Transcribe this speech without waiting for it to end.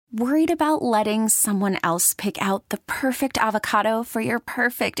Worried about letting someone else pick out the perfect avocado for your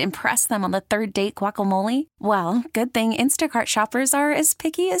perfect impress them on the third date guacamole? Well, good thing Instacart shoppers are as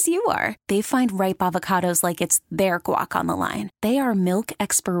picky as you are. They find ripe avocados like it's their guac on the line. They are milk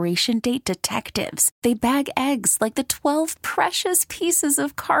expiration date detectives. They bag eggs like the 12 precious pieces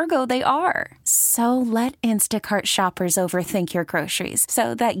of cargo they are. So let Instacart shoppers overthink your groceries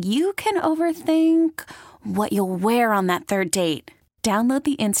so that you can overthink what you'll wear on that third date. Download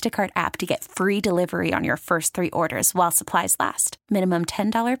the Instacart app to get free delivery on your first 3 orders while supplies last. Minimum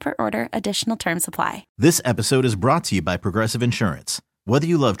 $10 per order. Additional terms apply. This episode is brought to you by Progressive Insurance. Whether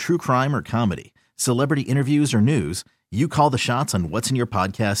you love true crime or comedy, celebrity interviews or news, you call the shots on what's in your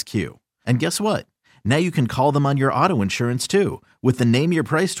podcast queue. And guess what? Now you can call them on your auto insurance too with the Name Your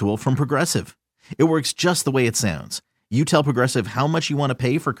Price tool from Progressive. It works just the way it sounds. You tell Progressive how much you want to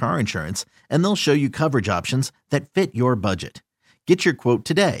pay for car insurance, and they'll show you coverage options that fit your budget. Get your quote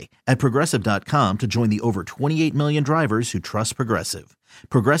today at Progressive.com to join the over 28 million drivers who trust Progressive.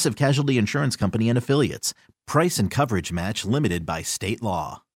 Progressive Casualty Insurance Company and Affiliates. Price and coverage match limited by state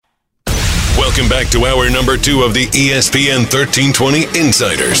law. Welcome back to hour number 2 of the ESPN 1320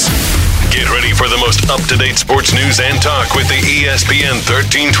 Insiders. Get ready for the most up-to-date sports news and talk with the ESPN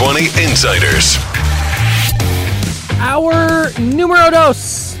 1320 Insiders. Hour numero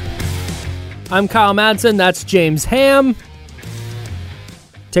dos. I'm Kyle Madsen. That's James Ham.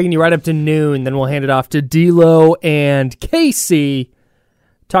 Taking you right up to noon, then we'll hand it off to D'Lo and Casey.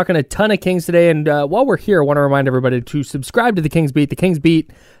 Talking a ton of Kings today, and while we're here, I want to remind everybody to subscribe to the Kings Beat,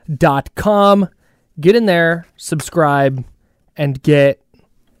 thekingsbeat.com. Get in there, subscribe, and get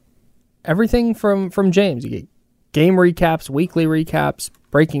everything from James. You get game recaps, weekly recaps,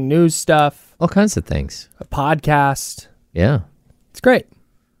 breaking news stuff. All kinds of things. A podcast. Yeah. It's great.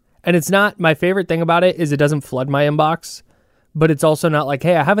 And it's not, my favorite thing about it is it doesn't flood my inbox. But it's also not like,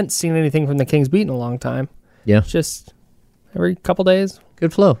 hey, I haven't seen anything from the Kings Beat in a long time. Yeah. It's just every couple days.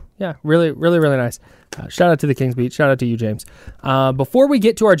 Good flow. Yeah, really, really, really nice. Shout out to the Kings Beat. Shout out to you, James. Before we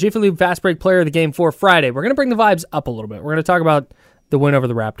get to our Jiffy Lube Fast Break Player of the Game for Friday, we're going to bring the vibes up a little bit. We're going to talk about the win over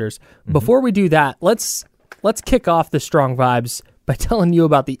the Raptors. Before we do that, let's kick off the strong vibes by telling you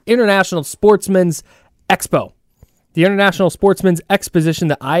about the International Sportsman's Expo. The International Sportsman's Exposition,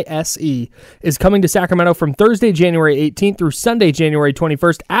 the ISE, is coming to Sacramento from Thursday, January 18th through Sunday, January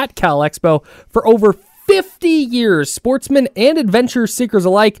 21st at Cal Expo. For over 50 years, sportsmen and adventure seekers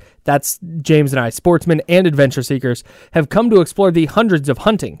alike, that's James and I, sportsmen and adventure seekers, have come to explore the hundreds of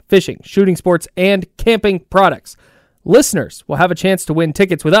hunting, fishing, shooting sports, and camping products. Listeners will have a chance to win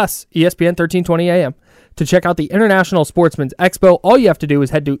tickets with us, ESPN 1320 AM. To check out the International Sportsman's Expo, all you have to do is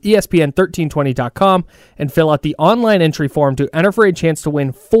head to ESPN1320.com and fill out the online entry form to enter for a chance to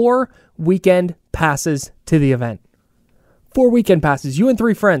win 4 weekend passes to the event. 4 weekend passes. You and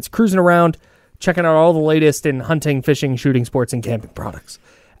 3 friends cruising around, checking out all the latest in hunting, fishing, shooting sports, and camping products.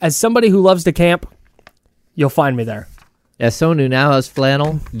 As somebody who loves to camp, you'll find me there. As someone who now has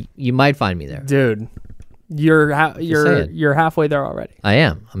flannel, you might find me there. Dude, you're halfway there already. I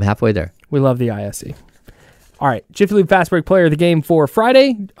am. I'm halfway there. We love the ISE. All right, Jiffy Lube Fast Break Player of the Game for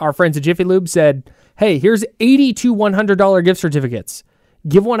Friday. Our friends at Jiffy Lube said, hey, here's 82 $100 gift certificates.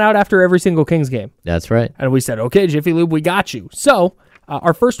 Give one out after every single Kings game. That's right. And we said, okay, Jiffy Lube, we got you. So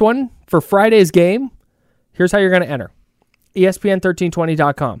our first one for Friday's game, here's how you're going to enter.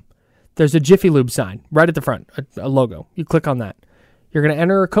 ESPN1320.com. There's a Jiffy Lube sign right at the front, a logo. You click on that. You're going to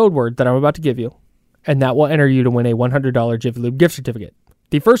enter a code word that I'm about to give you, and that will enter you to win a $100 Jiffy Lube gift certificate.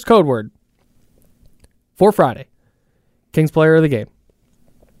 The first code word for Friday, Kings Player of the Game,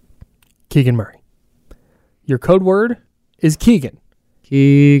 Keegan Murray. Your code word is Keegan.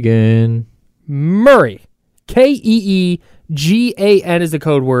 Keegan Murray. Keegan is the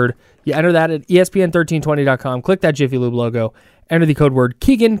code word. You enter that at ESPN1320.com. Click that Jiffy Lube logo. Enter the code word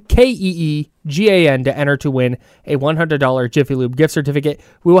Keegan, Keegan, to enter to win a $100 Jiffy Lube gift certificate.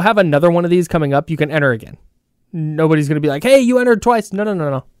 We will have another one of these coming up. You can enter again. Nobody's going to be like, hey, you entered twice.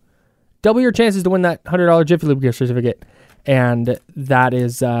 No. Double your chances to win that $100 Jiffy Lube gift certificate. And that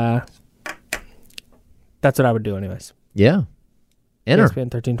is, that's what I would do anyways. Yeah. Enter.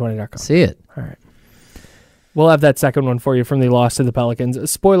 ESPN1320.com. See it. All right. We'll have that second one for you from the loss to the Pelicans.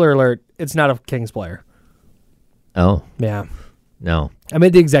 Spoiler alert, it's not a Kings player. Oh. Yeah. No. I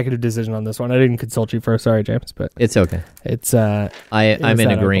made the executive decision on this one. I didn't consult you first. Sorry, James, but it's okay. It's I'm in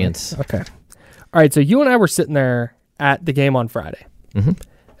agreement. Okay. All right, so you and I were sitting there at the game on Friday. Mm-hmm.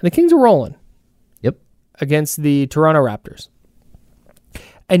 And the Kings are rolling. Yep. Against the Toronto Raptors.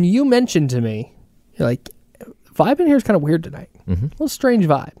 And you mentioned to me, you're like, vibe in here is kind of weird tonight. Mm-hmm. A little strange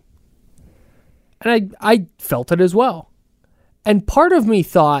vibe. And I felt it as well. And part of me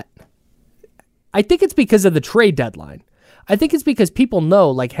thought, I think it's because of the trade deadline. I think it's because people know,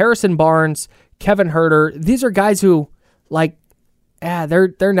 like Harrison Barnes, Kevin Huerter, these are guys who, like,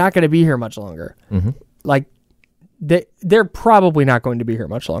 they're not going to be here much longer. Like, they're probably not going to be here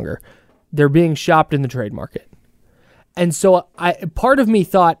much longer. They're being shopped in the trade market. And so part of me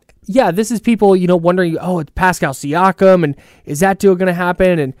thought, yeah, this is people, wondering, oh, it's Pascal Siakam, and is that deal going to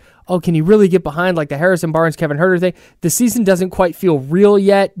happen? And, oh, can you really get behind like the Harrison Barnes, Kevin Huerter thing? The season doesn't quite feel real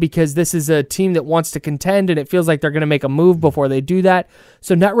yet because this is a team that wants to contend, and it feels like they're going to make a move before they do that.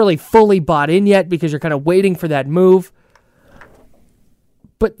 So not really fully bought in yet because you're kind of waiting for that move.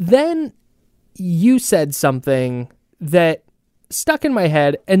 But then you said something that stuck in my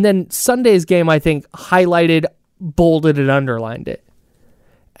head, and then Sunday's game, I think, highlighted, bolded, and underlined it.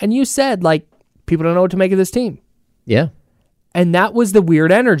 And you said, like, people don't know what to make of this team. Yeah. And that was the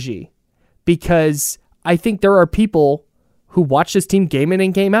weird energy, because I think there are people who watch this team game in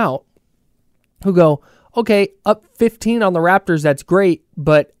and game out who go, okay, up 15 on the Raptors, that's great,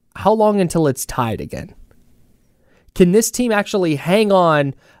 but how long until it's tied again? Can this team actually hang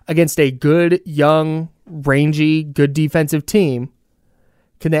on against a good, young, rangy, good defensive team?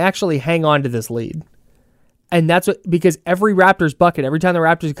 Can they actually hang on to this lead? And that's what, because every Raptors bucket, every time the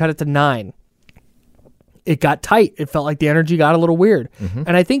Raptors cut it to 9, it got tight. It felt like the energy got a little weird.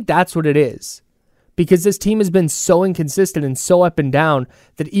 And I think that's what it is. Because this team has been so inconsistent and so up and down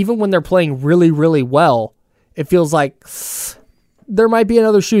that even when they're playing really, really well, it feels like there might be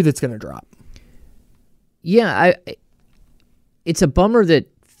another shoe that's going to drop. Yeah, it's a bummer that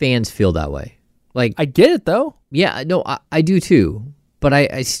fans feel that way. Like, I get it, though. Yeah, no, I do too. But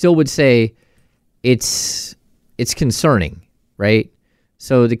I still would say it's concerning, right?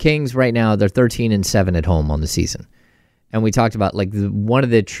 So the Kings right now, they're 13-7 at home on the season. And we talked about, like, one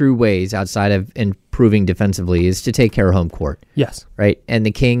of the true ways outside of improving defensively is to take care of home court. Yes. Right? And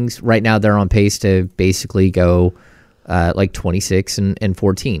the Kings right now, they're on pace to basically go like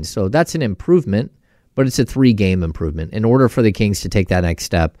 26-14. So that's an improvement, but it's a 3-game improvement. In order for the Kings to take that next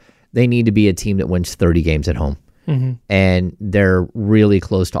step, they need to be a team that wins 30 games at home. And they're really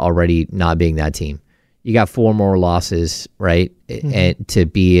close to already not being that team. You got 4 more losses, right? And to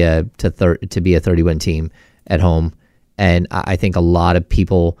be a 30-win team at home. And I think a lot of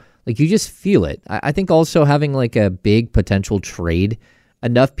people, like, you just feel it. I think also having like a big potential trade,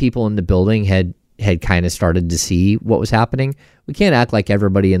 enough people in the building had kind of started to see what was happening. We can't act like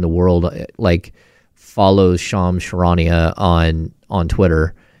everybody in the world like follows Shams Charania on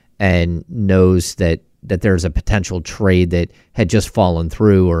Twitter and knows that there's a potential trade that had just fallen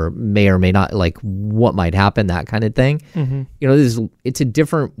through or may not, like, what might happen, that kind of thing. It's a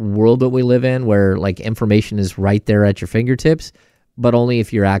different world that we live in where, like, information is right there at your fingertips, but only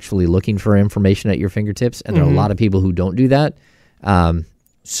if you're actually looking for information at your fingertips. And there are a lot of people who don't do that.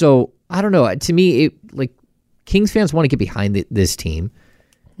 So I don't know. To me, Kings fans want to get behind this team,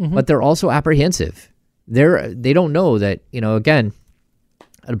 but they're also apprehensive. They don't know that, again,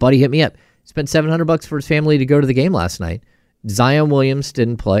 a buddy hit me up. Spent $700 for his family to go to the game last night. Zion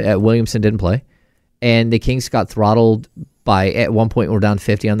Williamson didn't play, and the Kings got throttled by, at one point, we're down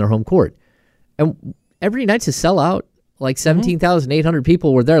 50 on their home court. And every night's a sellout. Like 17,800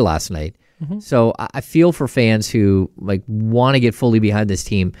 people were there last night. So I feel for fans who, like, want to get fully behind this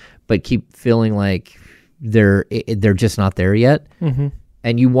team, but keep feeling like they're just not there yet.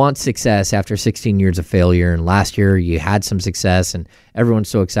 And you want success after 16 years of failure. And last year you had some success and everyone's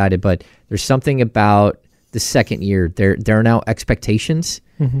so excited. But there's something about the second year. There are now expectations.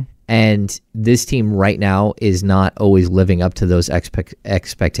 And this team right now is not always living up to those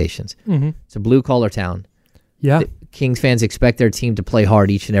expectations. It's a blue-collar town. Yeah. The Kings fans expect their team to play hard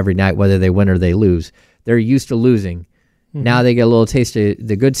each and every night, whether they win or they lose. They're used to losing. Now they get a little taste of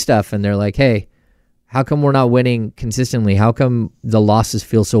the good stuff, and they're like, hey, how come we're not winning consistently? How come the losses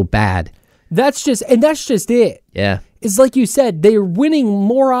feel so bad? That's just it. Yeah. It's like you said, they're winning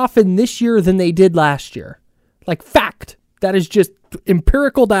more often this year than they did last year. Like, fact. That is just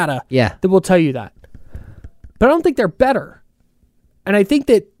empirical data. Yeah. That will tell you that. But I don't think they're better. And I think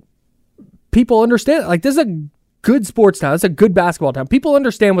that people understand. Like, this is a good sports town. It's a good basketball town. People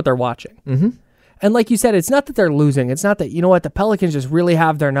understand what they're watching. And like you said, it's not that they're losing. It's not that, the Pelicans just really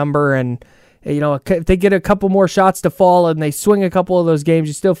have their number, and if they get a couple more shots to fall and they swing a couple of those games,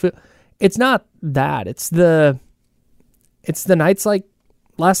 you still feel it's not that. It's the nights like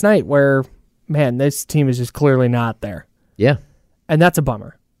last night where, man, this team is just clearly not there. Yeah. And that's a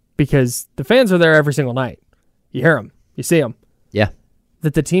bummer because the fans are there every single night. You hear them. You see them. Yeah.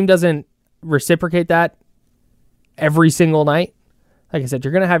 That the team doesn't reciprocate that every single night. Like I said,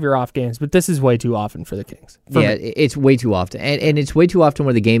 you're going to have your off games, but this is way too often for the Kings. It's way too often. And it's way too often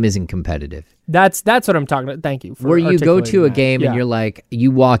where the game isn't competitive. That's what I'm talking about. Thank you for where you go to a that. game and you're like,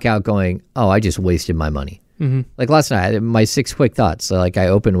 you walk out going, oh, I just wasted my money. Mm-hmm. Like last night, my 6 quick thoughts. So like I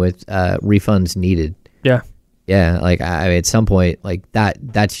opened with refunds needed. Yeah. Yeah, like I at some point, like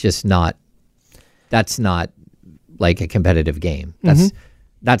that's not like a competitive game.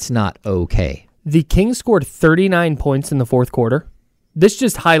 That's not okay. The Kings scored 39 points in the fourth quarter. This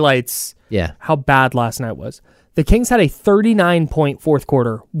just highlights how bad last night was. The Kings had a 39-point fourth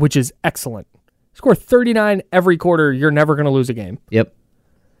quarter, which is excellent. Score 39 every quarter, you're never going to lose a game. Yep.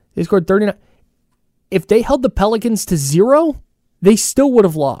 They scored 39. If they held the Pelicans to 0, they still would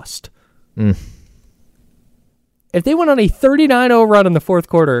have lost. If they went on a 39-0 run in the fourth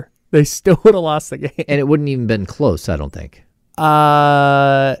quarter, they still would have lost the game. And it wouldn't even been close, I don't think.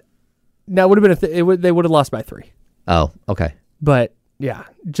 No, it would have been they would have lost by 3. Oh, okay. But yeah,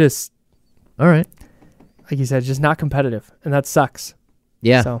 just all right. Like you said, just not competitive, and that sucks.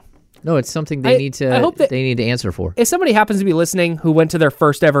 Yeah. So no, it's something they need to they need to answer for. If somebody happens to be listening who went to their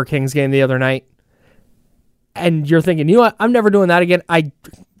first ever Kings game the other night, and you're thinking, you know what, I'm never doing that again, I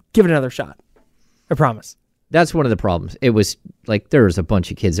give it another shot. I promise. That's one of the problems. It was like there was a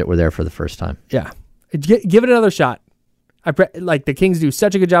bunch of kids that were there for the first time. Yeah. Give it another shot. Like the Kings do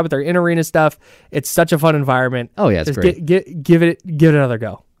such a good job with their in-arena stuff. It's such a fun environment. Oh yeah, it's great. Give it another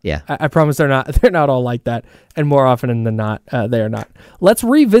go. Yeah, I promise they're not all like that, and more often than not, they are not. Let's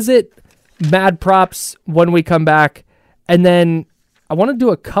revisit Mad Props when we come back, and then I want to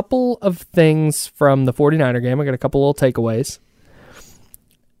do a couple of things from the 49er game. I got a couple little takeaways.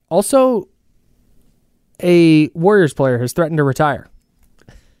 Also, a Warriors player has threatened to retire.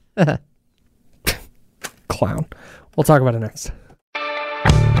 Clown. We'll talk about it next.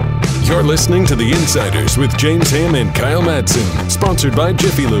 You're listening to The Insiders with James Ham and Kyle Madsen, sponsored by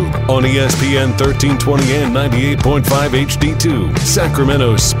Jiffy Lube on ESPN 1320 and 98.5 HD2,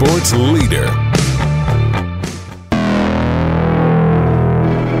 Sacramento's sports leader.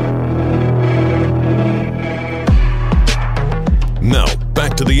 Now,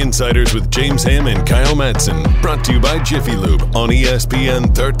 back to The Insiders with James Ham and Kyle Madsen, brought to you by Jiffy Lube on ESPN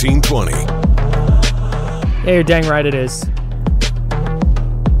 1320. Yeah, you're dang right it is.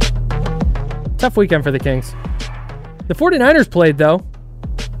 Tough weekend for the Kings. The 49ers played, though.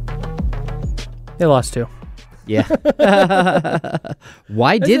 They lost 2. Yeah.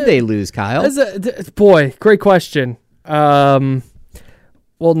 Why did they lose, Kyle? Boy, great question. Well,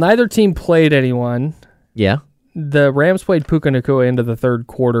 neither team played anyone. Yeah. The Rams played Puka Nacua into the third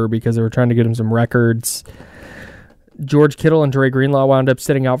quarter because they were trying to get him some records. George Kittle and Dre Greenlaw wound up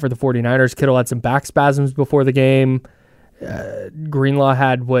sitting out for the 49ers. Kittle had some back spasms before the game. Greenlaw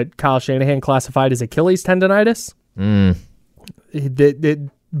had what Kyle Shanahan classified as Achilles tendonitis.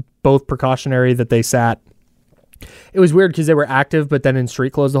 Both precautionary that they sat. It was weird because they were active, but then in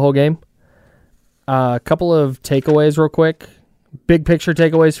street closed the whole game. A couple of takeaways real quick. Big picture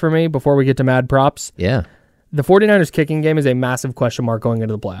takeaways for me before we get to Mad Props. Yeah. The 49ers kicking game is a massive question mark going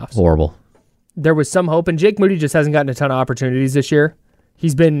into the playoffs. Horrible. There was some hope, and Jake Moody just hasn't gotten a ton of opportunities this year.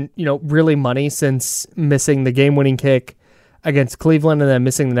 He's been, really money since missing the game-winning kick against Cleveland and then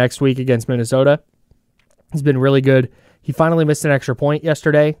missing the next week against Minnesota. He's been really good. He finally missed an extra point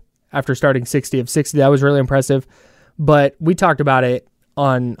yesterday after starting 60 of 60. That was really impressive. But we talked about it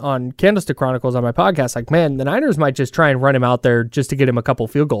on Candlestick Chronicles on my podcast. Like, man, the Niners might just try and run him out there just to get him a couple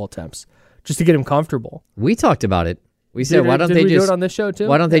field goal attempts, just to get him comfortable. We talked about it. We said, why don't they do it on this show too?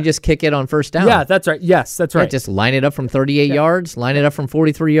 Why don't they just kick it on first down? Yeah, that's right. Yes, that's right. Just line it up from 38 yards, line it up from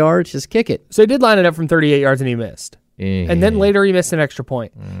 43 yards, just kick it. So he did line it up from 38 yards and he missed. And then later he missed an extra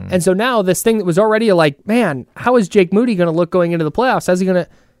point. And so now this thing that was already like, man, how is Jake Moody going to look going into the playoffs? How's he going to...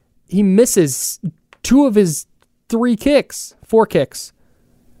 He misses 2 of his 4 kicks.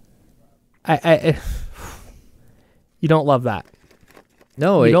 You don't love that.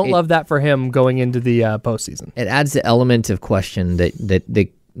 No, you don't love that for him going into the postseason. It adds the element of question that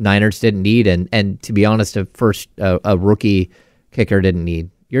the Niners didn't need, and to be honest, a rookie kicker didn't need.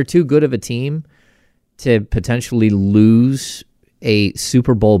 You're too good of a team to potentially lose a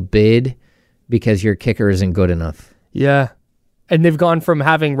Super Bowl bid because your kicker isn't good enough. Yeah, and they've gone from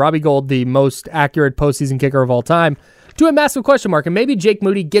having Robbie Gould, the most accurate postseason kicker of all time, to a massive question mark. And maybe Jake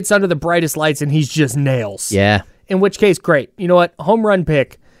Moody gets under the brightest lights and he's just nails. Yeah. In which case, great. You know what? Home run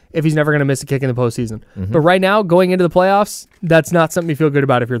pick if he's never going to miss a kick in the postseason. But right now, going into the playoffs, that's not something you feel good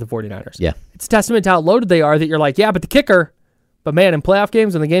about if you're the 49ers. Yeah. It's a testament to how loaded they are that you're like, yeah, but the kicker. But man, in playoff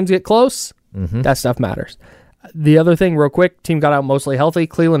games, when the games get close, that stuff matters. The other thing, real quick, team got out mostly healthy.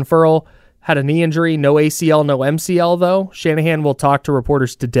 Cleveland Ferrell, had a knee injury, no ACL, no MCL, though. Shanahan will talk to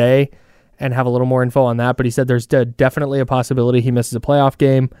reporters today and have a little more info on that, but he said there's definitely a possibility he misses a playoff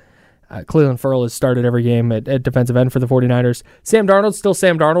game. Cleveland Ferrell has started every game at defensive end for the 49ers. Sam Darnold, still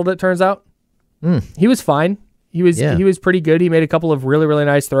Sam Darnold, it turns out. He was fine. He was pretty good. He made a couple of really, really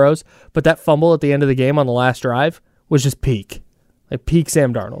nice throws, but that fumble at the end of the game on the last drive was just peak. Like peak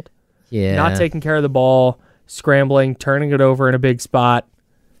Sam Darnold. Yeah. Not taking care of the ball, scrambling, turning it over in a big spot.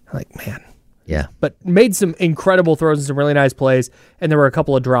 Like, man. Yeah. But made some incredible throws and some really nice plays, and there were a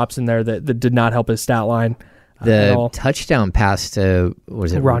couple of drops in there that did not help his stat line. The touchdown pass to, what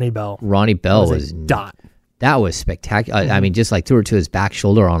was it? Ronnie Bell. Ronnie Bell was a dot. That was spectacular. I mean, just like threw it to his back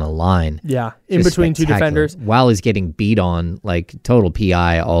shoulder on a line. Yeah, in between two defenders. While he's getting beat on, like total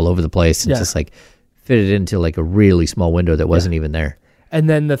PI all over the place. And just like fitted into like a really small window that wasn't even there. And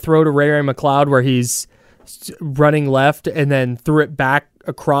then the throw to Ray McLeod where he's running left and then threw it back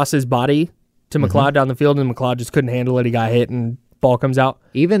across his body to McLeod down the field, and McLeod just couldn't handle it. He got hit and ball comes out.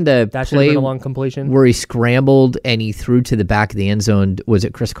 Even the that should have play been a long completion where he scrambled and he threw to the back of the end zone. Was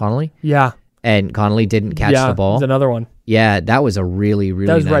it Chris Connolly? Yeah. And Connolly didn't catch the ball. Yeah, that was another one. Yeah, that was a really, really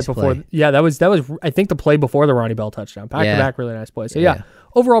nice play. That was right before. Play. Yeah, that was I think the play before the Ronnie Bell touchdown. Back-to-back really nice play. So yeah,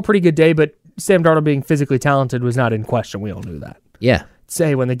 overall pretty good day, but Sam Darnold being physically talented was not in question. We all knew that. Yeah.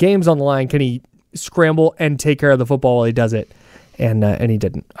 Say when the game's on the line, can he scramble and take care of the football while he does it? And he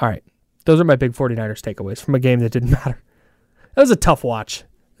didn't. All right. Those are my big 49ers takeaways from a game that didn't matter. That was a tough watch.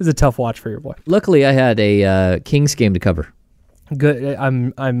 It was a tough watch for your boy. Luckily, I had a Kings game to cover. Good.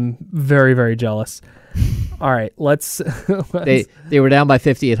 I'm very, very jealous. All right, let's They were down by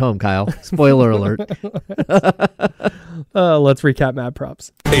 50 at home, Kyle. Spoiler alert. Let's recap Mad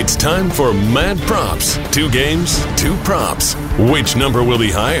Props. It's time for Mad Props. 2 games, 2 props. Which number will be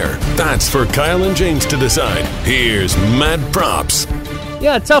higher? That's for Kyle and James to decide. Here's Mad Props.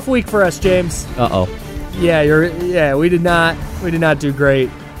 Yeah, tough week for us, James. Uh-oh. Yeah, we did not do great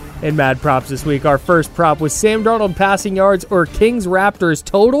in Mad Props this week. Our first prop was Sam Darnold passing yards or Kings Raptors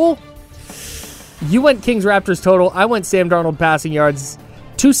total. You went Kings Raptors total. I went Sam Darnold passing yards.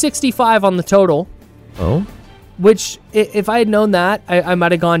 265 on the total. Oh. Which, if I had known that, I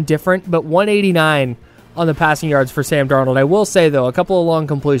might have gone different, but 189 on the passing yards for Sam Darnold. I will say, though, a couple of long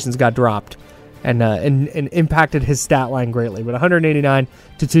completions got dropped and impacted his stat line greatly. But 189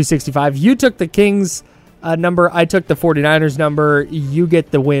 to 265. You took the Kings number. I took the 49ers number. You get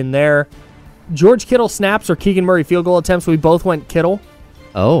the win there. George Kittle snaps or Keegan Murray field goal attempts. We both went Kittle.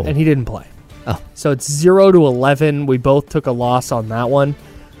 Oh. And he didn't play. Oh. So it's 0-11. We both took a loss on that one.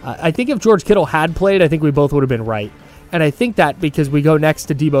 I think if George Kittle had played, I think we both would have been right. And I think that because we go next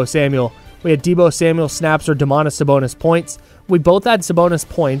to Deebo Samuel. We had Deebo Samuel snaps or Domantas Sabonis points. We both had Sabonis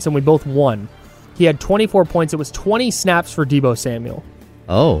points, and we both won. He had 24 points. It was 20 snaps for Deebo Samuel.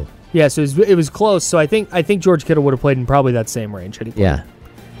 Oh. Yeah, so it was close. So I think George Kittle would have played in probably that same range had he played.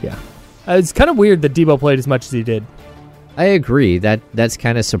 Yeah. It's kind of weird that Deebo played as much as he did. I agree. That's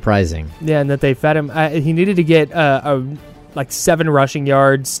kind of surprising. Yeah, and that they fed him. He needed to get like 7 rushing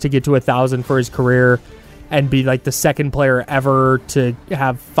yards to get to 1,000 for his career and be like the second player ever to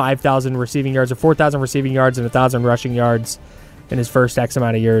have 5,000 receiving yards or 4,000 receiving yards and 1,000 rushing yards in his first X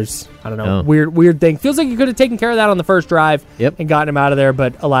amount of years. I don't know. Oh. Weird thing. Feels like you could have taken care of that on the first drive and gotten him out of there,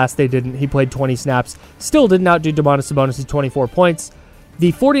 but alas, they didn't. He played 20 snaps. Still didn't outdo Domantas Sabonis' 24 points.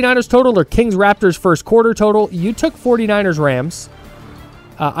 The 49ers total or Kings Raptors first quarter total. You took 49ers Rams.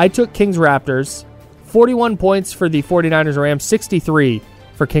 I took Kings Raptors. 41 points for the 49ers Rams. 63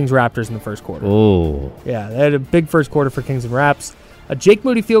 for Kings Raptors in the first quarter. Oh. Yeah, they had a big first quarter for Kings and Raps. Jake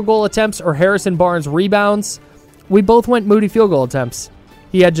Moody field goal attempts or Harrison Barnes rebounds. We both went Moody field goal attempts.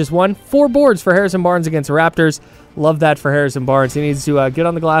 He had just 4 boards for Harrison Barnes against the Raptors. Love that for Harrison Barnes. He needs to get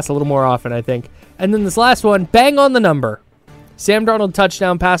on the glass a little more often, I think. And then this last one, bang on the number. Sam Darnold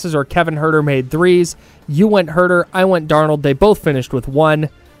touchdown passes or Kevin Huerter made 3s. You went Huerter, I went Darnold. They both finished with 1.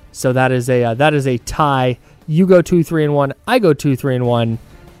 So that is a tie. You go 2-3-1, I go 2-3-1,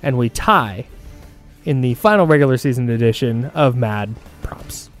 and we tie in the final regular season edition of Mad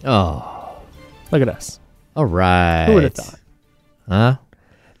Props. Oh. Look at us. All right. Who would have thought? Huh?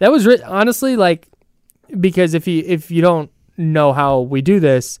 That was honestly like, because if you don't know how we do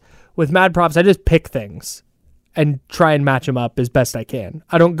this with Mad Props, I just pick things and try and match them up as best I can.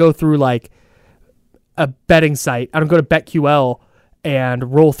 I don't go through like a betting site. I don't go to BetQL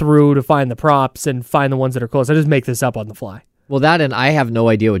and roll through to find the props and find the ones that are close. I just make this up on the fly. Well, that and I have no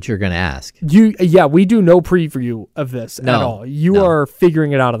idea what you're going to ask. We do no preview of this at all. You are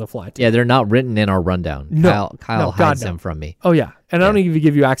figuring it out on the fly. Too. Yeah, they're not written in our rundown. No, Kyle hides them from me. Oh, yeah. And I don't even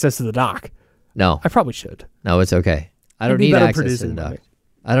give you access to the doc. No. I probably should. No, it's okay. I don't need access to the doc.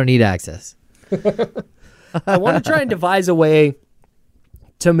 I don't need access. I want to try and devise a way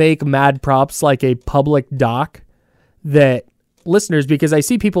to make Mad Props like a public doc that listeners, because I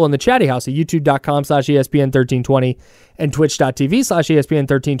see people in the chatty house at youtube.com/ESPN1320 and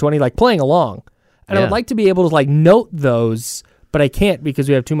twitch.tv/ESPN1320 like playing along. And I would like to be able to like note those, but I can't because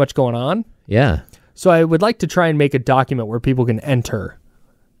we have too much going on. Yeah. So I would like to try and make a document where people can enter,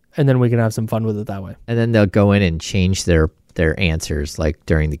 and then we can have some fun with it that way. And then they'll go in and change their answers like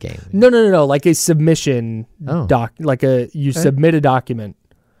during the game. No. Like a submission doc, like submit a document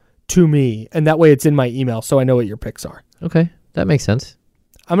to me, and that way it's in my email, so I know what your picks are. Okay, that makes sense.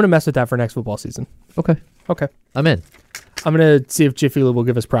 I'm gonna mess with that for next football season. Okay, I'm in. I'm gonna see if Jiffy Lube will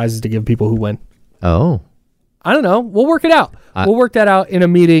give us prizes to give people who win. Oh, I don't know. We'll work it out. We'll work that out in a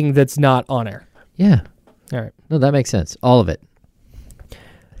meeting that's not on air. Yeah. All right. No, that makes sense. All of it.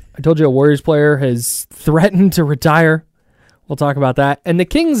 I told you a Warriors player has threatened to retire. We'll talk about that. And the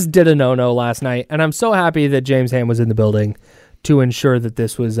Kings did a no-no last night, and I'm so happy that James Ham was in the building to ensure that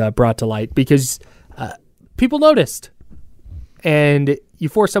this was brought to light because people noticed. And you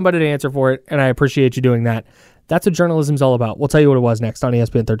forced somebody to answer for it, and I appreciate you doing that. That's what journalism's all about. We'll tell you what it was next on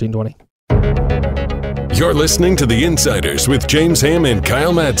ESPN 1320. You're listening to The Insiders with James Ham and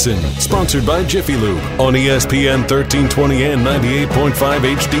Kyle Madsen, sponsored by Jiffy Lube on ESPN 1320 and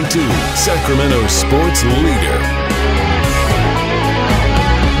 98.5 HD2, Sacramento's sports leader.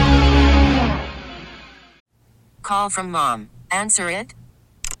 Call from mom. Answer it.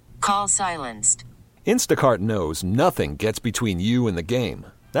 Call silenced. Instacart knows nothing gets between you and the game.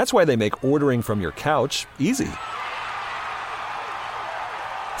 That's why they make ordering from your couch easy.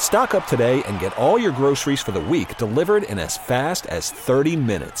 Stock up today and get all your groceries for the week delivered in as fast as 30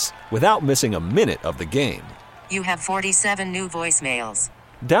 minutes without missing a minute of the game. You have 47 new voicemails.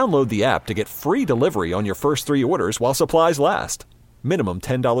 Download the app to get free delivery on your first 3 orders while supplies last. Minimum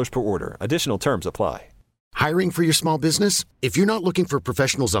 $10 per order. Additional terms apply. Hiring for your small business? If you're not looking for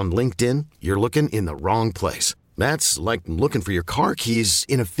professionals on LinkedIn, you're looking in the wrong place. That's like looking for your car keys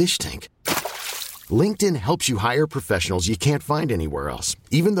in a fish tank. LinkedIn helps you hire professionals you can't find anywhere else,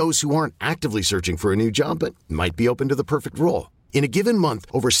 even those who aren't actively searching for a new job but might be open to the perfect role. In a given month,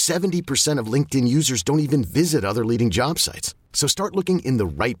 over 70% of LinkedIn users don't even visit other leading job sites. So start looking in the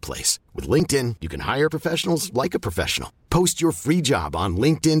right place. With LinkedIn, you can hire professionals like a professional. Post your free job on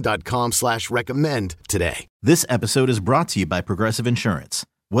linkedin.com/recommend today. This episode is brought to you by Progressive Insurance.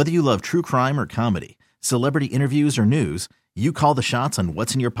 Whether you love true crime or comedy, celebrity interviews or news, you call the shots on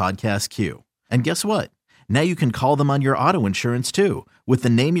what's in your podcast queue. And guess what? Now you can call them on your auto insurance too with the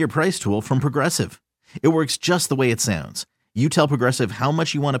Name Your Price tool from Progressive. It works just the way it sounds. You tell Progressive how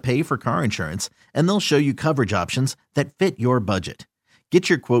much you want to pay for car insurance, and they'll show you coverage options that fit your budget. Get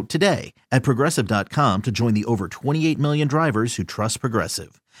your quote today at Progressive.com to join the over 28 million drivers who trust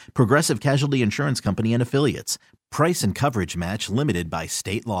Progressive. Progressive Casualty Insurance Company and Affiliates. Price and coverage match limited by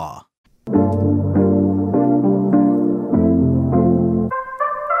state law.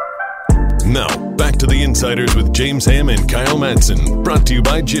 Now, back to The Insiders with James Ham and Kyle Madsen, brought to you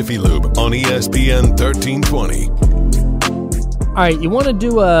by Jiffy Lube on ESPN 1320. All right, you want to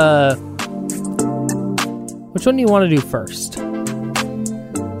do which one do you want to do first? I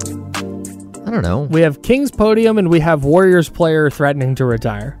don't know. We have Kings podium and we have Warriors player threatening to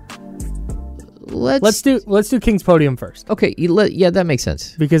retire. Let's do Kings podium first. Okay, yeah, that makes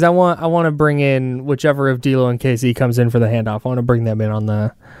sense. Because I want to bring in whichever of D'Lo and KC comes in for the handoff. I want to bring them in on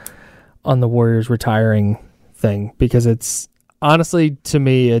the Warriors retiring thing because it's honestly, to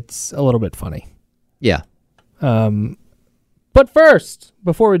me, it's a little bit funny. Yeah. But first,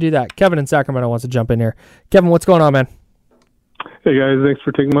 before we do that, Kevin in Sacramento wants to jump in here. Kevin, what's going on, man? Hey guys, thanks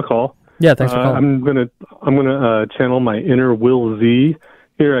for taking my call. Yeah, thanks for calling. I'm gonna channel my inner Will Z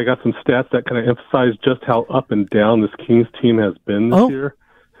here. I got some stats that kind of emphasize just how up and down this Kings team has been this year.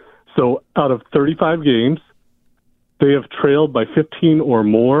 So out of 35 games, they have trailed by 15 or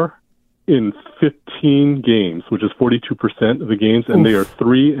more in 15 games, which is 42% of the games, and they are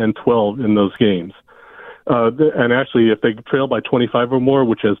 3-12 in those games. And actually, if they trail by 25 or more,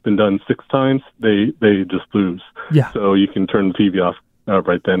 which has been done 6 times, they just lose. Yeah. So you can turn the TV off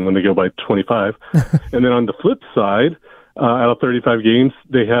right then when they go by 25. And then on the flip side, out of 35 games,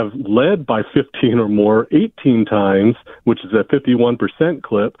 they have led by 15 or more 18 times, which is a 51%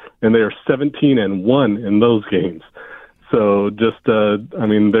 clip, and they are 17-1 in those games. So just,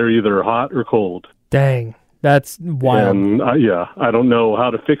 they're either hot or cold. Dang, that's wild. And I don't know how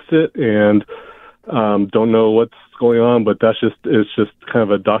to fix it, and don't know what's going on, but it's just kind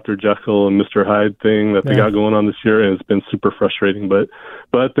of a Dr. Jekyll and Mr. Hyde thing that they got going on this year, and it's been super frustrating. But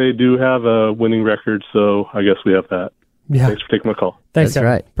they do have a winning record, so I guess we have that. Yeah. Thanks for taking my call. Thanks, That's Kevin.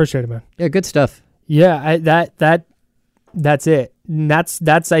 right. Appreciate it, man. Yeah, good stuff. Yeah, that's it. And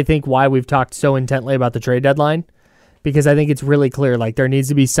that's I think why we've talked so intently about the trade deadline, because I think it's really clear like there needs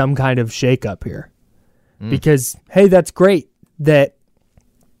to be some kind of shakeup here. Because hey, that's great that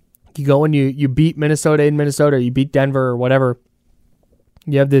you go and you beat Minnesota in Minnesota, or you beat Denver or whatever.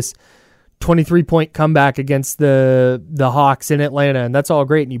 You have this 23-point comeback against the Hawks in Atlanta, and that's all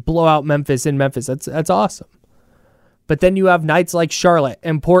great. And you blow out Memphis in Memphis. That's awesome. But then you have nights like Charlotte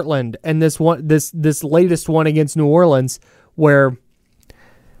and Portland, and this latest one against New Orleans, where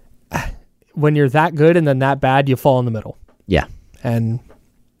when you're that good and then that bad, you fall in the middle. Yeah. And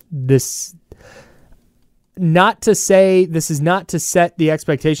this is not to set the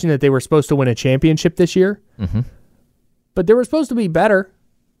expectation that they were supposed to win a championship this year, but they were supposed to be better.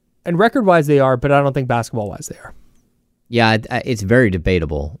 And record-wise they are, but I don't think basketball-wise they are. Yeah, it's very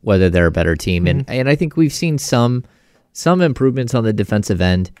debatable whether they're a better team. And I think we've seen some improvements on the defensive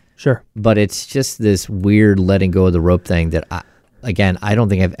end. Sure. But it's just this weird letting go of the rope thing that, I don't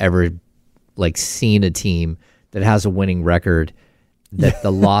think I've ever seen a team that has a winning record that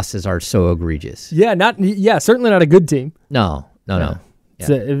the losses are so egregious. Yeah, certainly not a good team. No. Yeah.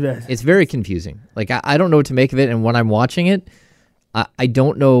 It's very confusing. I don't know what to make of it, and when I'm watching it, I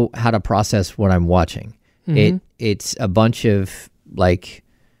don't know how to process what I'm watching. It's a bunch of,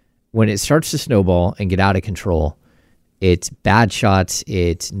 when it starts to snowball and get out of control, it's bad shots,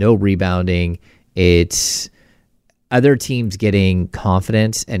 it's no rebounding, it's other teams getting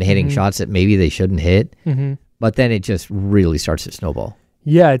confidence and hitting shots that maybe they shouldn't hit, but then it just really starts to snowball.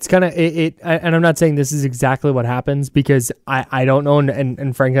 Yeah, it's kind of and I'm not saying this is exactly what happens, because I don't know,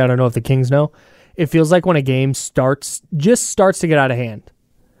 and frankly, I don't know if the Kings know. It feels like when a game starts to get out of hand,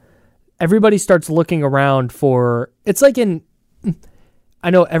 everybody starts looking around for, it's like I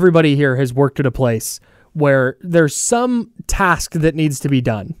know everybody here has worked at a place where there's some task that needs to be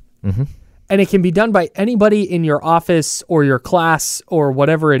done. And it can be done by anybody in your office or your class or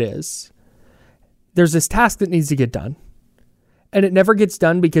whatever it is. There's this task that needs to get done. And it never gets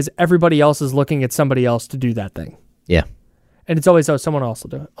done because everybody else is looking at somebody else to do that thing. Yeah. And it's always, someone else will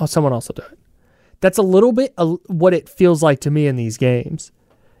do it. Oh, someone else will do it. That's a little bit what it feels like to me in these games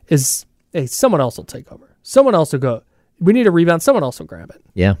is, hey, someone else will take over. Someone else will go. We need a rebound. Someone else will grab it.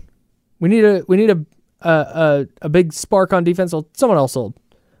 Yeah. We need a big spark on defense. Someone else will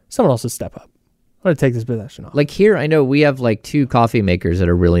step up. I'm going to take this possession off. Here, I know we have 2 coffee makers that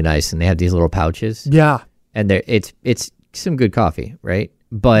are really nice, and they have these little pouches. Yeah. And it's some good coffee, right?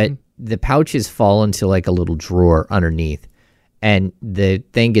 But the pouches fall into a little drawer underneath, and the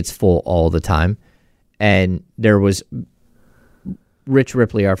thing gets full all the time. And there was Rich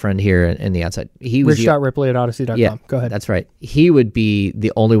Ripley, our friend here in the outside. He was Rich.Ripley at Odyssey.com. Yeah, go ahead. That's right. He would be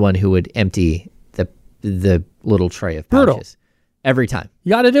the only one who would empty the little tray of pouches. Brutal. Every time. You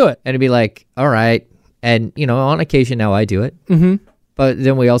got to do it. And it'd be all right. And, on occasion now I do it. But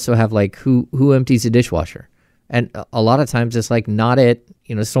then we also have who empties the dishwasher? And a lot of times it's not it.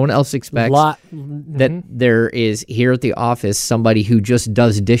 Someone else expects that there is here at the office somebody who just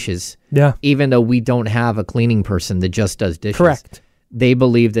does dishes. Yeah. Even though we don't have a cleaning person that just does dishes. Correct. They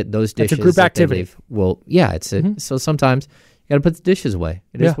believe that those dishes. It's a group activity. So sometimes you got to put the dishes away.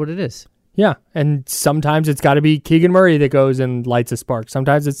 It is what it is. Yeah. And sometimes it's got to be Keegan Murray that goes and lights a spark.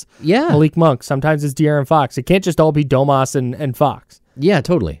 Sometimes it's Malik Monk. Sometimes it's De'Aaron Fox. It can't just all be Domas and Fox. Yeah,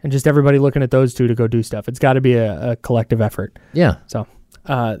 totally. And just everybody looking at those two to go do stuff. It's got to be a collective effort. Yeah. So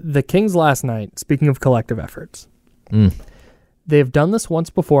the Kings last night, speaking of collective efforts, they've done this once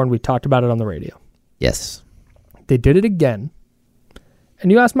before, and we talked about it on the radio. Yes. They did it again,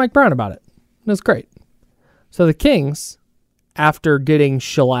 and you asked Mike Brown about it. That's great. So the Kings, after getting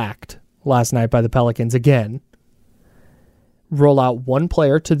shellacked last night by the Pelicans again, roll out one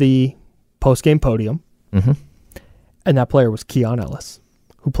player to the post-game podium, and that player was Keon Ellis,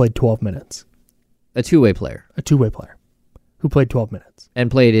 who played 12 minutes. A two-way player. A two-way player who played 12 minutes.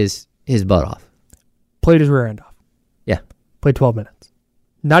 And played his butt off. Played his rear end off. Yeah. Played 12 minutes.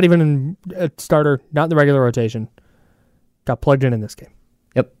 Not even in a starter, not in the regular rotation. Got plugged in this game.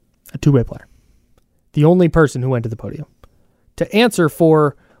 Yep. A two-way player. The only person who went to the podium to answer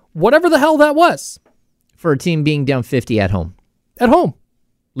for whatever the hell that was. For a team being down 50 at home. At home.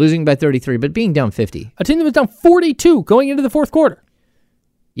 Losing by 33, but being down 50. A team that was down 42 going into the fourth quarter.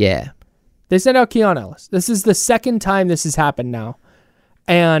 Yeah. They sent out Keon Ellis. This is the second time this has happened now.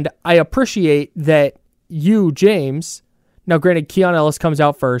 And I appreciate that you, James, now granted Keon Ellis comes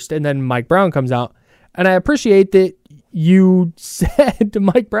out first and then Mike Brown comes out. And I appreciate that you said to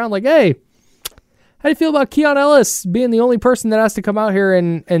Mike Brown, hey, how do you feel about Keon Ellis being the only person that has to come out here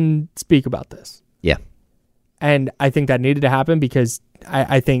and speak about this? Yeah. And I think that needed to happen because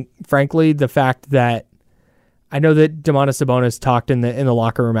I think, frankly, the fact that I know that Domantas Sabonis talked in the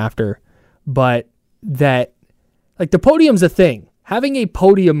locker room after, but that like the podium's a thing. Having a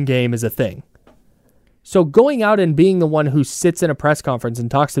podium game is a thing. So going out and being the one who sits in a press conference and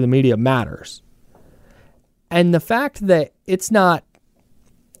talks to the media matters. And the fact that it's not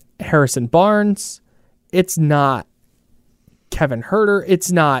Harrison Barnes, it's not Kevin Huerter,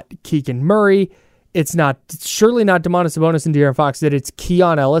 it's not Keegan Murray, it's surely not Domantas Sabonis and De'Aaron Fox, that it's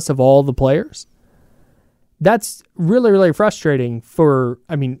Keon Ellis of all the players. That's really, really frustrating for,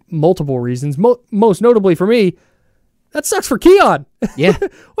 multiple reasons. Most notably for me, that sucks for Keon. Yeah.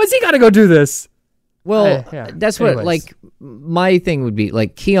 Why's he got to go do this? Well, that's what, my thing would be,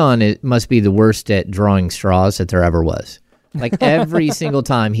 Keon must be the worst at drawing straws that there ever was. Every single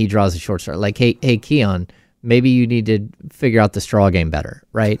time he draws a short straw. Hey, Keon, maybe you need to figure out the straw game better,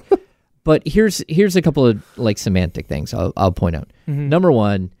 right? But here's a couple of, semantic things I'll point out. Mm-hmm. Number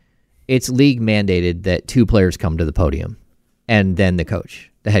one, it's league mandated that 2 players come to the podium and then the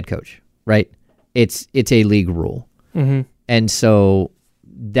head coach, right? It's a league rule. Mm-hmm. And so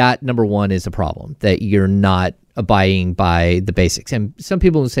that, number one, is a problem, that you're not abiding by the basics. And some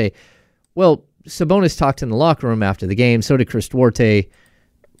people will say, well, Sabonis talked in the locker room after the game, so did Chris Duarte.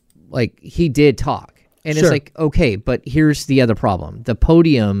 He did talk. And sure. It's okay, but here's the other problem. The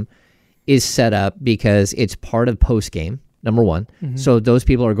podium is set up because it's part of post-game, number one. Mm-hmm. So those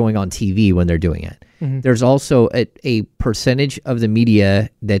people are going on TV when they're doing it. Mm-hmm. There's also a percentage of the media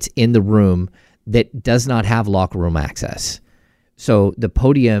that's in the room that does not have locker room access. So the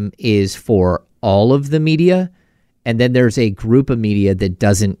podium is for all of the media, and then there's a group of media that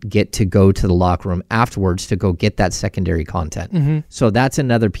doesn't get to go to the locker room afterwards to go get that secondary content. Mm-hmm. So that's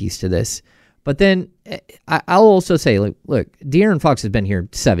another piece to this. But then I'll also say, look, De'Aaron Fox has been here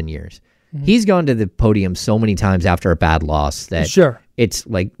 7 years. Mm-hmm. He's gone to the podium so many times after a bad loss that sure. It's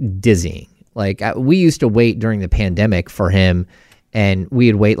dizzying. We used to wait during the pandemic for him, and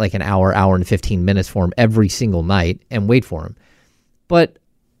we'd wait an hour and 15 minutes for him every single night and wait for him. But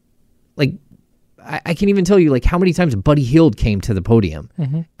I can even tell you how many times Buddy Hield came to the podium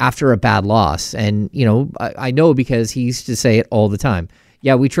mm-hmm. after a bad loss. And, I know because he used to say it all the time.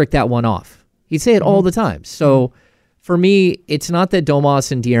 Yeah, we tricked that one off. He'd say it mm-hmm. all the time. So mm-hmm. for me, it's not that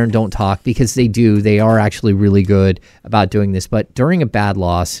Domas and De'Aaron don't talk, because they do. They are actually really good about doing this. But during a bad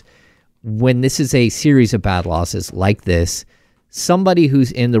loss, when this is a series of bad losses like this, somebody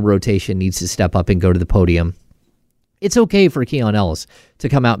who's in the rotation needs to step up and go to the podium. It's okay for Keon Ellis to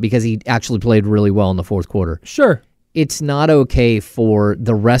come out because he actually played really well in the fourth quarter. Sure. It's not okay for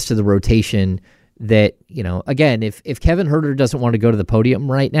the rest of the rotation that, again, if Kevin Huerter doesn't want to go to the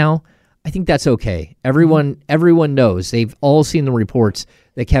podium right now, I think that's okay. Everyone knows. They've all seen the reports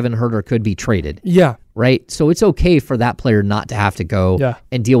that Kevin Huerter could be traded. Yeah. Right? So it's okay for that player not to have to go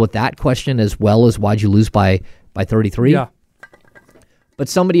and deal with that question, as well as why'd you lose by 33? Yeah. But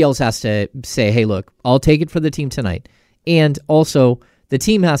somebody else has to say, hey, look, I'll take it for the team tonight. And also, the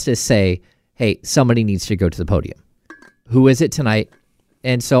team has to say, hey, somebody needs to go to the podium. Who is it tonight?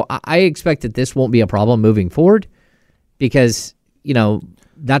 And so I expect that this won't be a problem moving forward, because,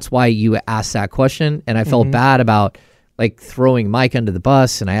 that's why you asked that question. And I felt mm-hmm. bad about throwing Mike under the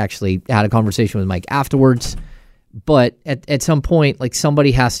bus. And I actually had a conversation with Mike afterwards. But at some point,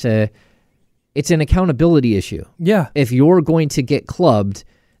 somebody has to... It's an accountability issue. Yeah. If you're going to get clubbed,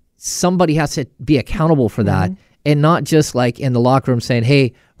 somebody has to be accountable for that, mm-hmm. and not just in the locker room saying,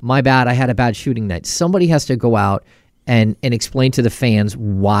 hey, my bad, I had a bad shooting night. Somebody has to go out and explain to the fans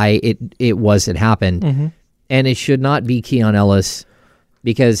why it happened. Mm-hmm. And it should not be Keon Ellis,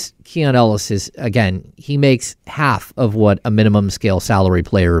 because Keon Ellis is, again, he makes half of what a minimum scale salary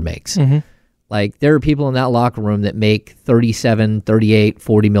player makes. Mm-hmm. There are people in that locker room that make $37, $38,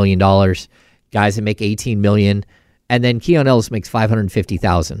 $40 million. Guys that make $18 million, and then Keon Ellis makes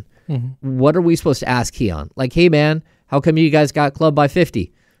 $550,000. Mm-hmm. What are we supposed to ask Keon? Hey, man, how come you guys got clubbed by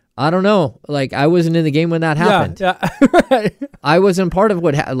 50? I don't know. I wasn't in the game when that happened. Yeah. Right. I wasn't part of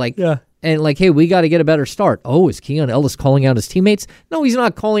what happened. Yeah. And hey, we got to get a better start. Oh, is Keon Ellis calling out his teaammates? No, he's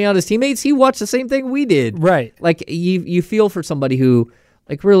not calling out his teammates. He watched the same thing we did. Right. You feel for somebody who,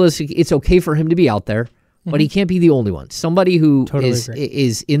 realistically, it's okay for him to be out there. But he can't be the only one. Somebody who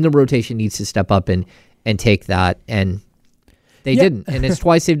is in the rotation needs to step up and take that, and they didn't. And it's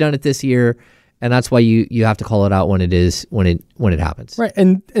twice they've done it this year, and that's why you have to call it out when it happens. Right,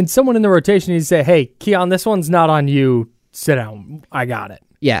 and someone in the rotation needs to say, "Hey, Keon, this one's not on you. Sit down. I got it."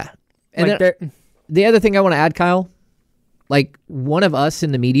 Yeah. And the other thing I want to add, Kyle, one of us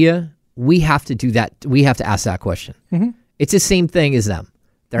in the media, we have to do that. We have to ask that question. Mm-hmm. It's the same thing as them.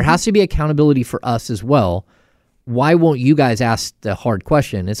 There has to be accountability for us as well. why won't you guys ask the hard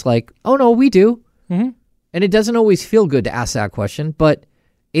question? It's like, oh, no, we do. Mm-hmm. And it doesn't always feel good to ask that question, but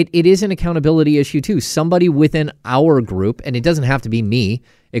it is an accountability issue too. Somebody within our group, and it doesn't have to be me.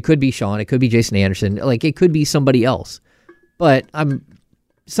 It could be Sean. It could be Jason Anderson. Like, it could be somebody else. But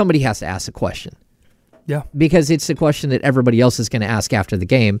somebody has to ask the question. Yeah. Because it's the question that everybody else is going to ask after the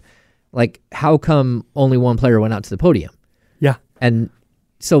game. Like, how come only one player went out to the podium? Yeah. And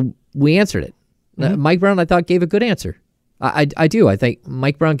so we answered it. Mm-hmm. Mike Brown, I thought, gave a good answer. I do. I think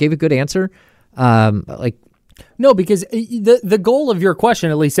Mike Brown gave a good answer. No, because the goal of your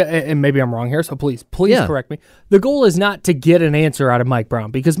question, at least, and maybe I'm wrong here, so please correct me. The goal is not to get an answer out of Mike Brown,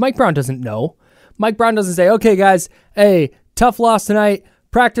 because Mike Brown doesn't know. Mike Brown doesn't say, okay, guys, hey, tough loss tonight,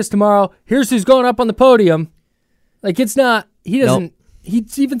 practice tomorrow, here's who's going up on the podium. Like, it's not, he doesn't, Nope. he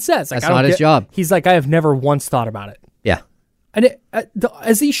even says, like, That's not his job. He's like, I have never once thought about it. Yeah. And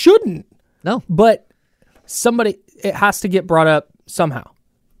as he shouldn't. No. But it has to get brought up somehow.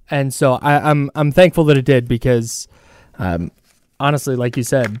 And so I'm thankful that it did, because honestly, like you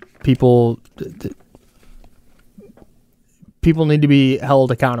said, people need to be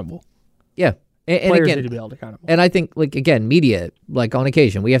held accountable. Yeah. And Players again, need to be held accountable. And I think, like, again, media, like, on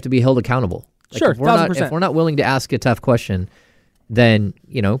occasion, we have to be held accountable. Like, Sure, if we're not willing to ask a tough question, then,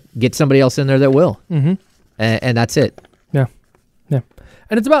 get somebody else in there that will. Mm-hmm. And that's it. Yeah. Yeah.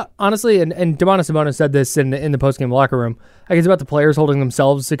 And it's about, honestly, and Domantas Sabonis said this in the postgame locker room, like, it's about the players holding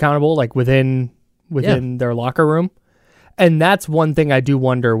themselves accountable, like, within their locker room. And that's one thing I do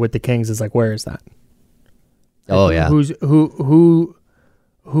wonder with the Kings is, like, where is that? Oh, yeah. Who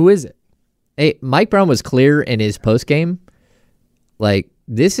is it? Hey, Mike Brown was clear in his postgame. Like,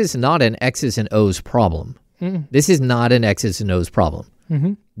 this is not an X's and O's problem. Mm. This is not an X's and O's problem.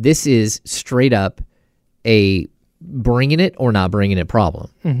 Mm-hmm. This is straight up a bringing it or not bringing it problem.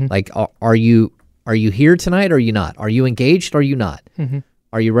 Mm-hmm. Like, are you here tonight or are you not? Are you engaged or are you not? Mm-hmm.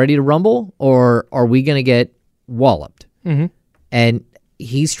 Are you ready to rumble or are we going to get walloped? Mm-hmm. And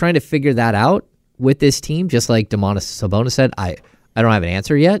he's trying to figure that out with this team, just like Domantas Sabonis said. I don't have an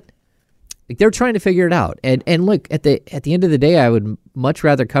answer yet. Like, they're trying to figure it out. And look, at the end of the day, I would much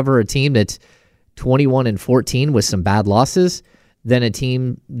rather cover a team that's 21-14 with some bad losses than a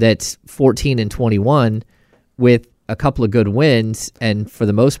team that's 14-21 with a couple of good wins and for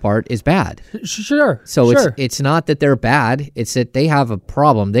the most part is bad. Sure. So it's not that they're bad, it's that they have a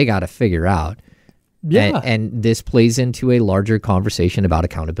problem they got to figure out. Yeah. And this plays into a larger conversation about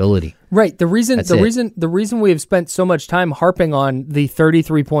accountability. Right. The reason we have spent so much time harping on the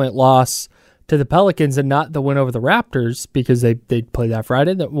 33-point loss to the Pelicans and not the win over the Raptors, because they played that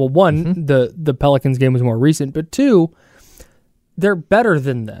Friday. Well, one, the Pelicans game was more recent, but two, they're better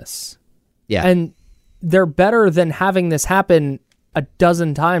than this. Yeah. And they're better than having this happen a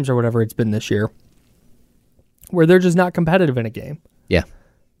dozen times or whatever it's been this year, where they're just not competitive in a game. Yeah.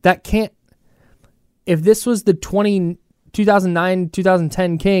 That can't. If this was the 2009,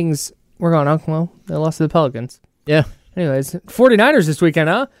 2010 Kings, we're going, oh, well, they lost to the Pelicans. Yeah. Anyways, 49ers this weekend,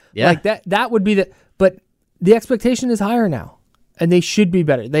 huh? Yeah. Like that would be but the expectation is higher now, and they should be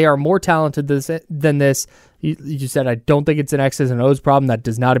better. They are more talented than this. You said, I don't think it's an X's and O's problem. That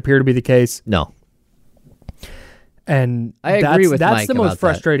does not appear to be the case. No. And I agree with that's Mike the most about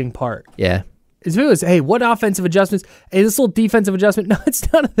frustrating part. Yeah. Is if it was, hey, what offensive adjustments? Hey, this little defensive adjustment. No,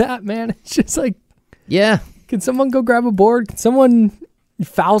 it's none of that, man. It's just like, yeah. Can someone go grab a board? Can someone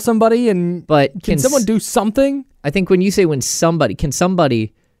foul somebody? But can someone do something? I think when you say can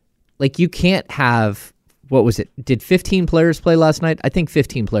somebody, like, you can't have, what was it? Did 15 players play last night? I think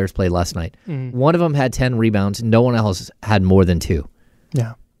 15 players played last night. Mm-hmm. One of them had 10 rebounds. No one else had more than 2.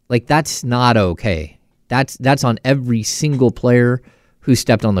 Yeah. Like, that's not okay. That's on every single player who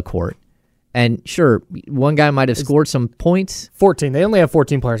stepped on the court. And sure, one guy might have scored some points. 14. They only have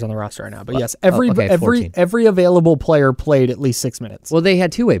 14 players on the roster right now. But yes, every 14. every available player played at least 6 minutes. Well, they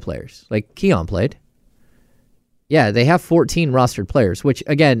had two-way players. Like, Keon played. Yeah, they have 14 rostered players, which,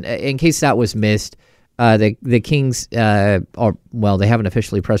 again, in case that was missed, the Kings, they haven't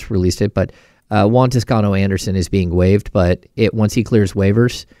officially press released it, but Juan Toscano Anderson is being waived, but once he clears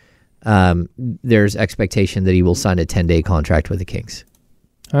waivers, there's expectation that he will sign a 10-day contract with the Kings.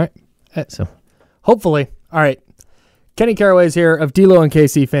 All right. So, hopefully. All right. Kenny Caraway is here of D-Lo and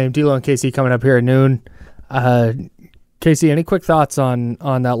KC fame. D-Lo and KC coming up here at noon. KC, any quick thoughts on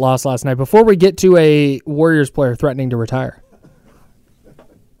that loss last night before we get to a Warriors player threatening to retire?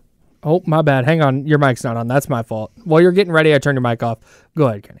 Oh, my bad. Hang on. Your mic's not on. That's my fault. While you're getting ready, I turned your mic off. Go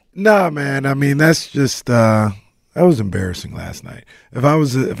ahead, Kenny. Nah, man. I mean, that's just that was embarrassing last night. If I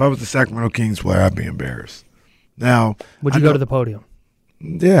was the Sacramento Kings player, I'd be embarrassed. Now, would you go to the podium?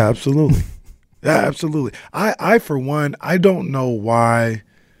 Yeah, absolutely. Yeah, absolutely. I for one, I don't know why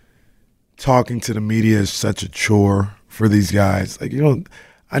talking to the media is such a chore for these guys. Like,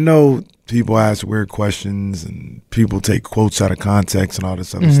 I know people ask weird questions and people take quotes out of context and all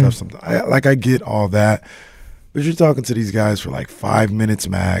this other stuff. Sometimes, I get all that, but you're talking to these guys for like 5 minutes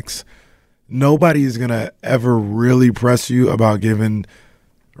max. Nobody is gonna ever really press you about giving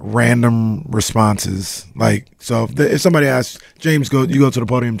random responses. Like, so if somebody asks James, you go to the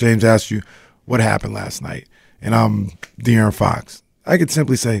podium, James asks you what happened last night, and I'm De'Aaron Fox, I could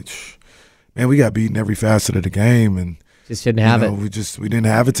simply say, man, we got beaten every facet of the game, and just didn't have it. We didn't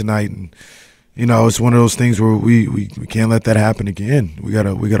have it tonight, and it's one of those things where we can't let that happen again. We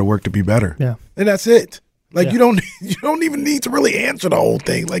gotta work to be better. Yeah, and that's it. Like, you don't even need to really answer the whole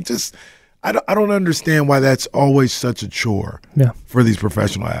thing. Like, just I don't understand why that's always such a chore. Yeah. For these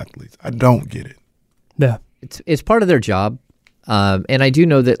professional athletes, I don't get it. Yeah, it's part of their job, and I do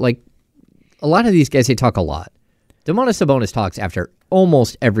know that like a lot of these guys, they talk a lot. Domantas Sabonis talks after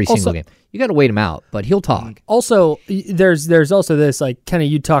almost every single game. You got to wait him out, but he'll talk. Also, there's also this, like, Kenny,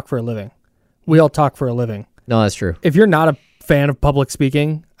 you talk for a living. We all talk for a living. No, that's true. If you're not a fan of public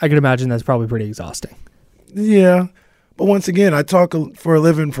speaking, I can imagine that's probably pretty exhausting. Yeah. But once again, I talk for a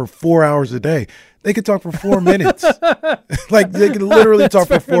living for 4 hours a day. They could talk for 4 minutes. Like, they could literally talk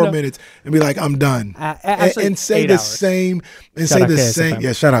for 4 minutes and be like, I'm done. Actually, and say the same. And shout say out the KSFM. same.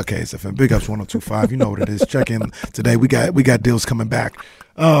 Yeah, shout out KSFM. Big ups 102.5. You know what it is. Check in today. We got deals coming back.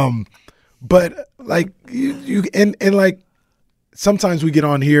 But like you and like sometimes we get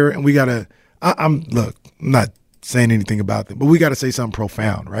on here and we gotta I'm not saying anything about them, but we gotta say something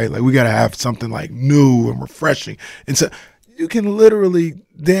profound, right? Like, we gotta have something like new and refreshing. And so you can literally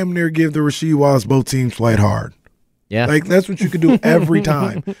damn near give the Rasheed Wallace both teams fight hard. Yeah. Like, that's what you can do every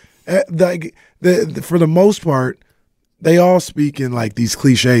time. Like, for the most part, they all speak in like these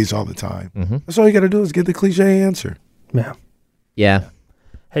cliches all the time. That's all you gotta do is get the cliche answer. Yeah. Yeah.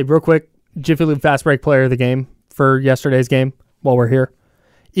 Hey, real quick, Jiffy Lube Fast Break Player of the Game for yesterday's game while we're here.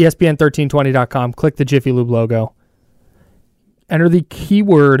 ESPN1320.com. Click the Jiffy Lube logo. Enter the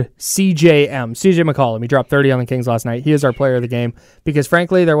keyword CJM. CJ McCollum. He dropped 30 on the Kings last night. He is our player of the game because,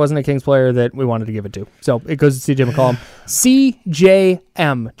 frankly, there wasn't a Kings player that we wanted to give it to. So it goes to CJ McCollum.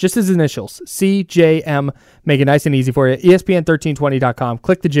 CJM. Just his initials. CJM. Make it nice and easy for you. ESPN1320.com.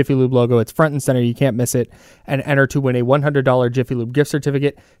 Click the Jiffy Lube logo. It's front and center. You can't miss it. And enter to win a $100 Jiffy Lube gift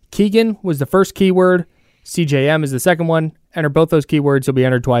certificate. Keegan was the first keyword. CJM is the second one. Enter both those keywords. You'll be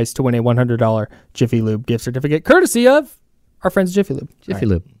entered twice to win a $100 Jiffy Lube gift certificate, courtesy of our friends at Jiffy Lube. Jiffy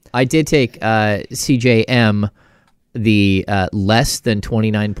Lube. I did take CJM the less than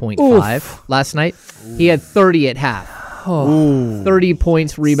 29.5 last night. He had 30 at half. 30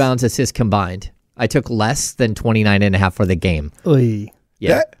 points, rebounds, assists combined. I took less than 29.5 for the game.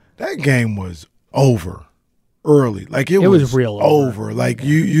 Yeah. That game was over early. Like, it was real over. Like,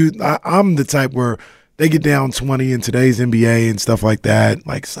 I'm the type where they get down 20 in today's NBA and stuff like that.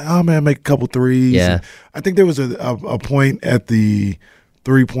 Like, say, oh man, make a couple threes. Yeah. And I think there was a point at the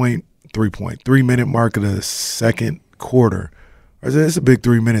 3-minute mark of the second quarter. I said, it's a big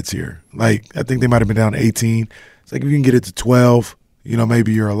 3 minutes here. Like, I think they might have been down 18. It's like, if you can get it to 12,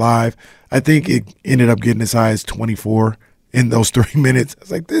 maybe you're alive. I think it ended up getting as high as 24 in those 3 minutes. I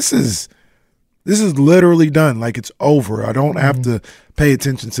was like, this is literally done. Like, it's over. I don't have to pay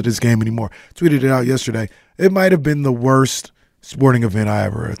attention to this game anymore. Tweeted it out yesterday. It might have been the worst sporting event I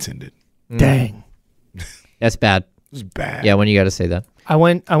ever attended. Dang. That's bad. It was bad. Yeah, when you got to say that. I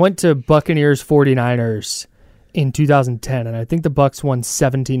went to Buccaneers 49ers in 2010, and I think the Bucs won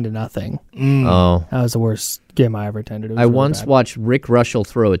 17-0. Oh. That was the worst game I ever attended. It was I really once bad. watched Rick Russell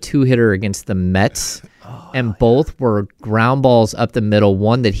throw a 2-hitter against the Mets, and both were ground balls up the middle,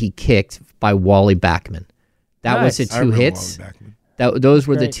 one that he kicked by Wally Backman. That was the I two remember hits. Wally Backman. Those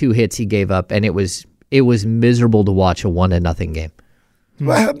were the Great. 2 hits he gave up, and it was miserable to watch a 1-0 game.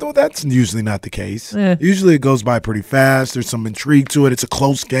 Well, no, that's usually not the case. Eh. Usually it goes by pretty fast. There's some intrigue to it. It's a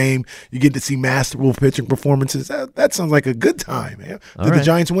close game. You get to see masterful pitching performances. That sounds like a good time, man. Did the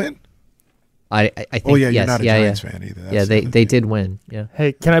Giants win? I think. Oh, yeah, yes, you're not a yeah, Giants yeah. fan either. That's Yeah, the other they thing. did win. Yeah.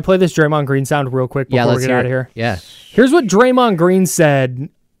 Hey, can I play this Draymond Green sound real quick before we let's get hear out of it. here? Yeah. Here's what Draymond Green said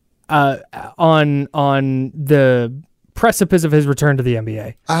on the precipice of his return to the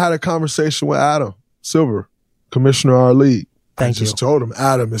NBA. I had a conversation with Adam Silver, commissioner of our league. I just told him,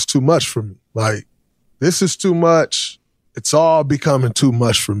 Adam, it's too much for me. Like, this is too much. It's all becoming too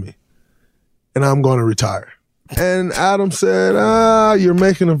much for me. And I'm going to retire. And Adam said, you're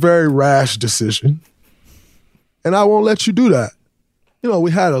making a very rash decision. And I won't let you do that.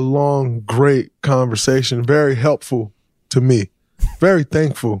 We had a long, great conversation, very helpful to me. Very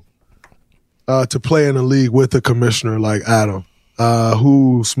thankful to play in a league with a commissioner like Adam,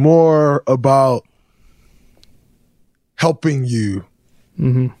 who's more about helping you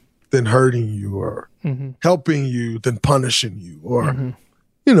than hurting you, or helping you than punishing you, or,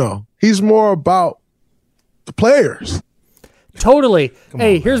 he's more about the players. Totally.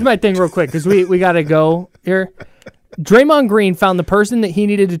 Hey, here's my thing real quick, because we got to go here. Draymond Green found the person that he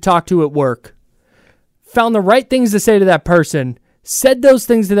needed to talk to at work, found the right things to say to that person, said those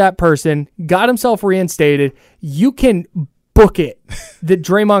things to that person, got himself reinstated. You can book it that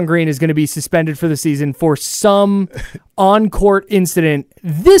Draymond Green is going to be suspended for the season for some on-court incident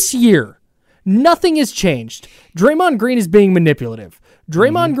this year. Nothing has changed. Draymond Green is being manipulative.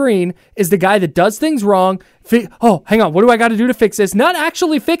 Draymond Green is the guy that does things wrong. Hang on. What do I got to do to fix this? Not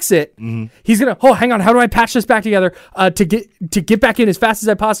actually fix it. He's going to, hang on. How do I patch this back together to get back in as fast as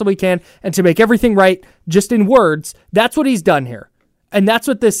I possibly can and to make everything right just in words? That's what he's done here. And that's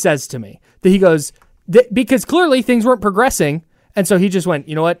what this says to me. That he goes, because clearly things weren't progressing. And so he just went,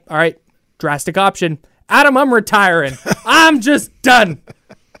 you know what? All right, drastic option. Adam, I'm retiring. I'm just done.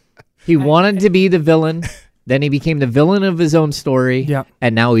 He wanted to be the villain. Then he became the villain of his own story. Yeah.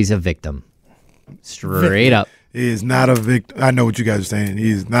 And now he's a victim. Straight up. He is not a victim. I know what you guys are saying.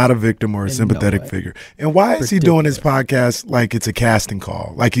 He is not a victim or a sympathetic figure. And why is he doing his podcast like it's a casting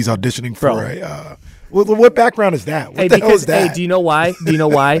call? Like he's auditioning for what background is that? What the hell is that? Hey, do you know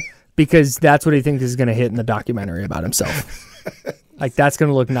why? Because that's what he thinks is going to hit in the documentary about himself. Like, that's going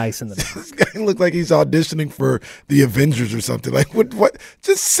to look nice in the doc. This guy look like he's auditioning for the Avengers or something. Like, what?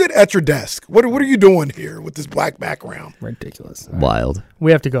 Just sit at your desk. What are you doing here with this black background? Ridiculous. Wild. Right.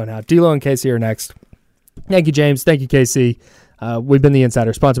 We have to go now. D'Lo and Casey are next. Thank you, James. Thank you, Casey. We've been The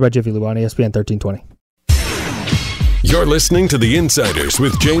Insider, sponsored by Jiffy Lube on ESPN 1320. You're listening to The Insiders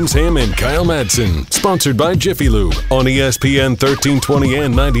with James Ham and Kyle Madsen, sponsored by Jiffy Lube on ESPN 1320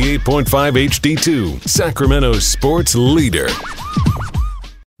 and 98.5 HD2, Sacramento's sports leader.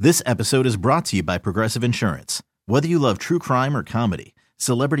 This episode is brought to you by Progressive Insurance. Whether you love true crime or comedy,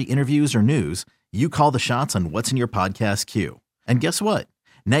 celebrity interviews or news, you call the shots on what's in your podcast queue. And guess what?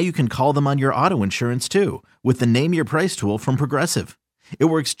 Now you can call them on your auto insurance too with the Name Your Price tool from Progressive. It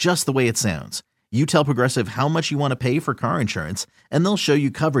works just the way it sounds. You tell Progressive how much you want to pay for car insurance, and they'll show you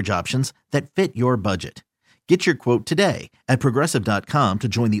coverage options that fit your budget. Get your quote today at Progressive.com to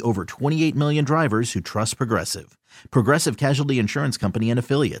join the over 28 million drivers who trust Progressive. Progressive Casualty Insurance Company and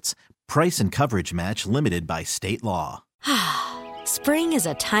Affiliates. Price and coverage match limited by state law. Spring is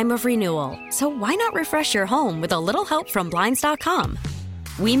a time of renewal, so why not refresh your home with a little help from Blinds.com?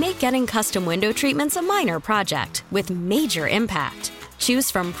 We make getting custom window treatments a minor project with major impact.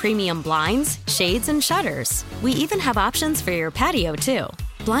 Choose from premium blinds, shades, and shutters. We even have options for your patio, too.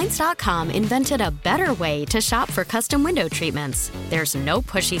 Blinds.com invented a better way to shop for custom window treatments. There's no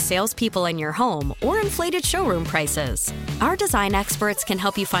pushy salespeople in your home or inflated showroom prices. Our design experts can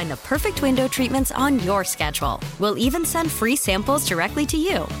help you find the perfect window treatments on your schedule. We'll even send free samples directly to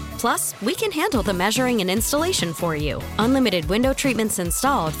you. Plus, we can handle the measuring and installation for you. Unlimited window treatments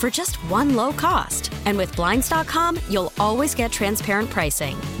installed for just one low cost. And with Blinds.com, you'll always get transparent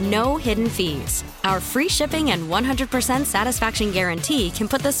pricing. No hidden fees. Our free shipping and 100% satisfaction guarantee can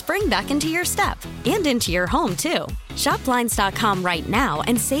put the spring back into your step and into your home, too. Shop Blinds.com right now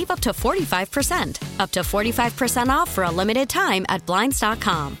and save up to 45%. Up to 45% off for a limited time at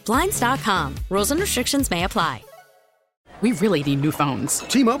Blinds.com. Blinds.com. Rules and restrictions may apply. We really need new phones.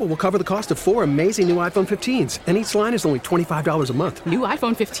 T-Mobile will cover the cost of 4 amazing new iPhone 15s, and each line is only $25 a month. New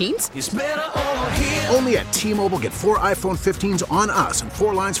iPhone 15s? It's better over here. Only at T-Mobile, get 4 iPhone 15s on us and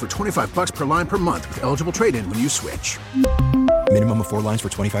 4 lines for $25 per line per month with eligible trade-in when you switch. Minimum of 4 lines for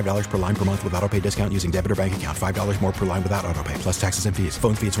 $25 per line per month with autopay discount using debit or bank account. $5 more per line without autopay, plus taxes and fees.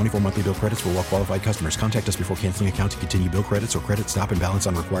 Phone fee at 24 monthly bill credits for well-qualified customers. Contact us before canceling account to continue bill credits or credit stop and balance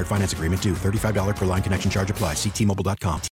on required finance agreement due. $35 per line connection charge applies. See T-Mobile.com.